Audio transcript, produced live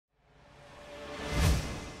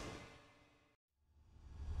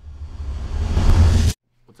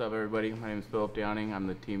up, everybody? My name is Philip Downing. I'm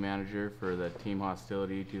the team manager for the Team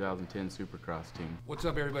Hostility 2010 Supercross team. What's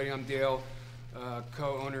up, everybody? I'm Dale,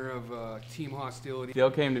 co-owner of Team Hostility. Dale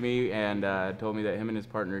came to me and told me that him and his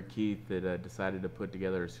partner Keith had decided to put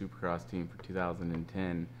together a Supercross team for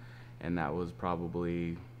 2010, and that was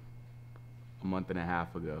probably a month and a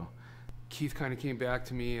half ago. Keith kind of came back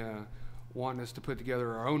to me wanting us to put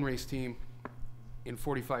together our own race team in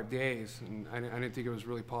 45 days, and I didn't think it was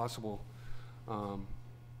really possible.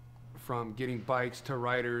 From getting bikes to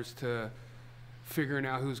riders to figuring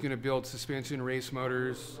out who's going to build suspension race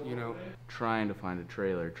motors, you know. Trying to find a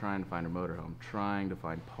trailer, trying to find a motorhome, trying to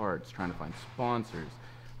find parts, trying to find sponsors.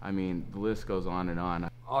 I mean, the list goes on and on.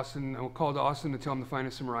 I called Austin to tell him to find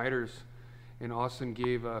us some riders, and Austin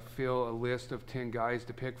gave Phil a list of 10 guys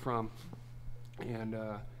to pick from. And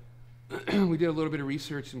we did a little bit of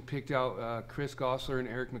research and picked out Chris Gossler and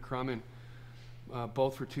Eric McCrummon.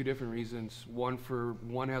 Both for two different reasons. One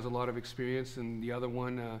has a lot of experience, and the other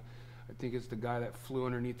one, I think, is the guy that flew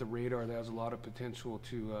underneath the radar that has a lot of potential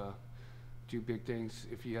to do big things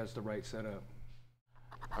if he has the right setup.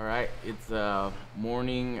 All right, it's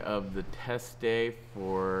morning of the test day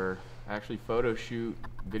for actually photo shoot,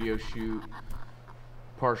 video shoot,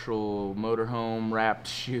 partial motorhome wrapped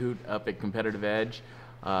shoot up at Competitive Edge.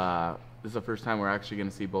 This is the first time we're actually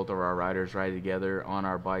going to see both of our riders ride together on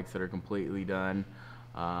our bikes that are completely done.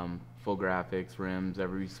 Full graphics, rims,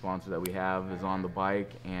 every sponsor that we have is on the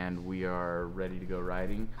bike, and we are ready to go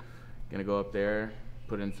riding. Gonna go up there,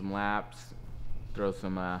 put in some laps, throw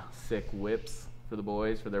some sick whips for the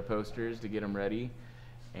boys for their posters to get them ready,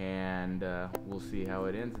 and we'll see how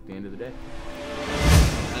it ends at the end of the day.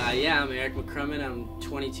 Yeah, I'm Eric McCrummon. I'm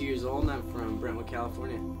 22 years old and I'm from Brentwood,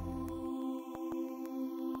 California.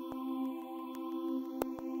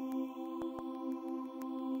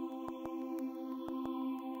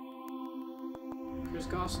 Chris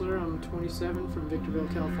Gossler, I'm 27, from Victorville,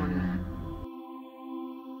 California.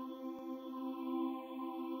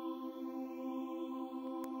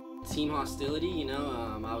 Team Hostility, you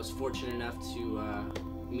know, I was fortunate enough to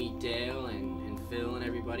meet Dale and Phil and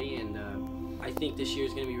everybody, and I think this year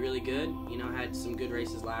is going to be really good. You know, I had some good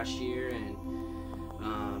races last year, and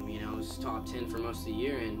you know, I was top 10 for most of the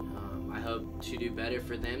year, and I hope to do better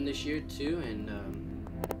for them this year too. And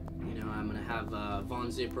you know, I'm going to have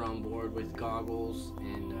Von Zipper on board with goggles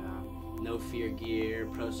and No Fear gear,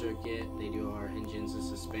 Pro Circuit. They do our engines and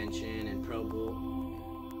suspension, and Pro Bull.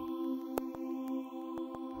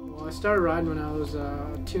 Well, I started riding when I was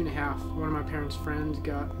 2.5. One of my parents' friends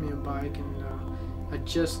got me a bike, and I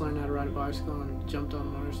just learned how to ride a bicycle and jumped on a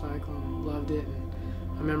motorcycle and loved it. And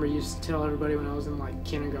I remember I used to tell everybody when I was in like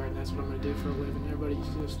kindergarten, that's what I'm going to do for a living. Everybody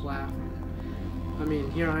used to just laugh. And, I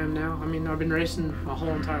mean, here I am now. I mean, I've been racing my whole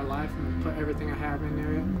entire life and put everything I have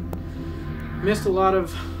into it. Missed a lot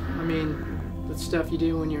of, I mean, the stuff you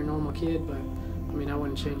do when you're a normal kid, but I mean, I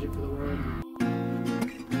wouldn't change it for the world.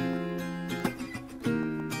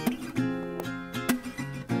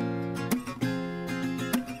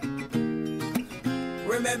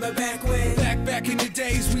 Remember back when? Back in the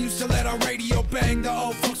days we used to let our radio bang. The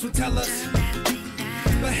old folks would tell us,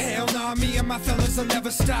 but hell nah, me and my fellas will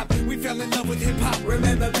never stop. We fell in love with hip-hop.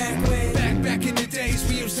 Remember back when? Back in the days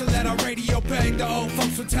we used to let our radio bang. The old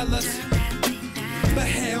folks would tell us, but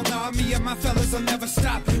hell nah, me and my fellas will never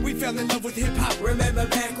stop. We fell in love with hip-hop. Remember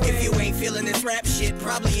back when? If you ain't feeling this rap shit,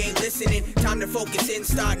 probably ain't listening. Time to focus in,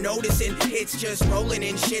 start noticing. It's just rolling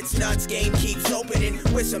in, shit's nuts, game keeps opening.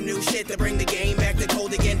 With some new shit to bring the game back to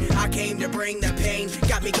cold again. I came to bring the pain,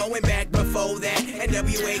 got me going back before that.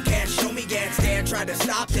 NWA cat, show me gas, dad tried to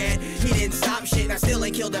stop that. He didn't stop shit, I still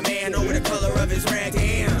ain't killed a man over the color of his rag.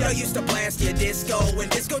 Damn, yo used to blast your disco, and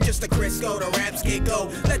disco just a Crisco, the raps get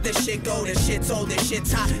go. Let this shit go, this shit's old, this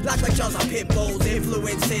shit's hot. Locked like Charles on pit bulls,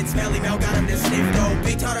 influences. Melly Mel got him to sniff though.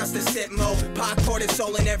 Big taught us to sit mo. Pac poured his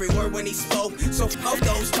soul in every word when he spoke. So fuck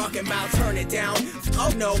those talking about turn it down.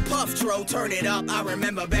 Oh no, Puff Tro, turn it up. I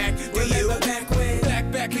remember back. Do you? Back when?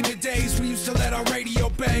 Back in the days we used to let our radio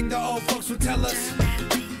bang. The old folks would tell us,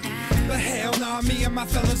 but hell nah, me and my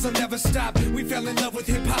fellas will never stop. We fell in love with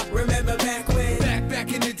hip-hop. Remember back when?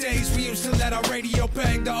 Back in the days we used to let our radio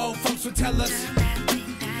bang. The old folks would tell us,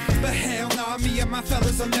 but hell nah, me and my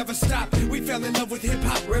fellas will never stop. We fell in love with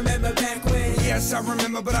hip-hop. Remember back when? Yes, I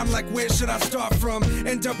remember, but I'm like, where should I start from?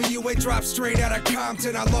 NWA dropped straight out of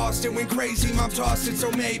Compton. I lost it, went crazy, mom tossed it, so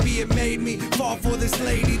maybe it made me fall for this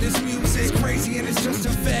lady. This music's crazy and it's just a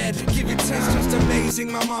fad. Give it 10, it's just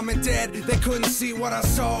amazing. My mom and dad, they couldn't see what I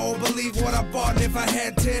saw or believe what I bought. And if I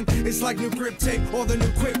had 10, it's like new grip tape or the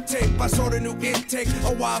new quick tape. I saw the new intake,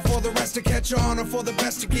 a while for the rest to catch on or for the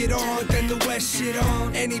best to get on. But then the West shit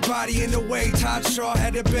on. Anybody body in the way. Todd Shaw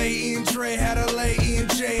had to bay, Ian Dre had to lay, Ian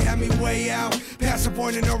J had me way out. Past the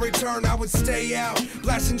point of no return, I would stay out.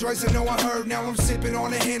 Blasting joints I know I heard, now I'm sipping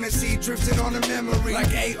on a Hennessy, drifting on a memory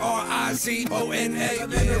like Arizona.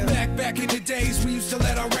 Remember back in the days, we used to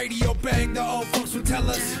let our radio bang. The old folks would tell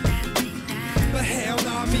us, but hell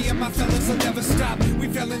nah, me and my fellas will never stop. We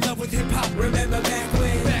fell in love with hip hop. Remember back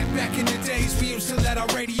when? Back in the days, we used to let our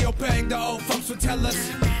radio bang. The old folks would tell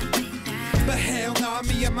us, but hell nah,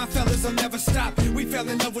 me and my fellas will never stop. We fell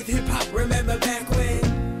in love with hip hop. Remember back when?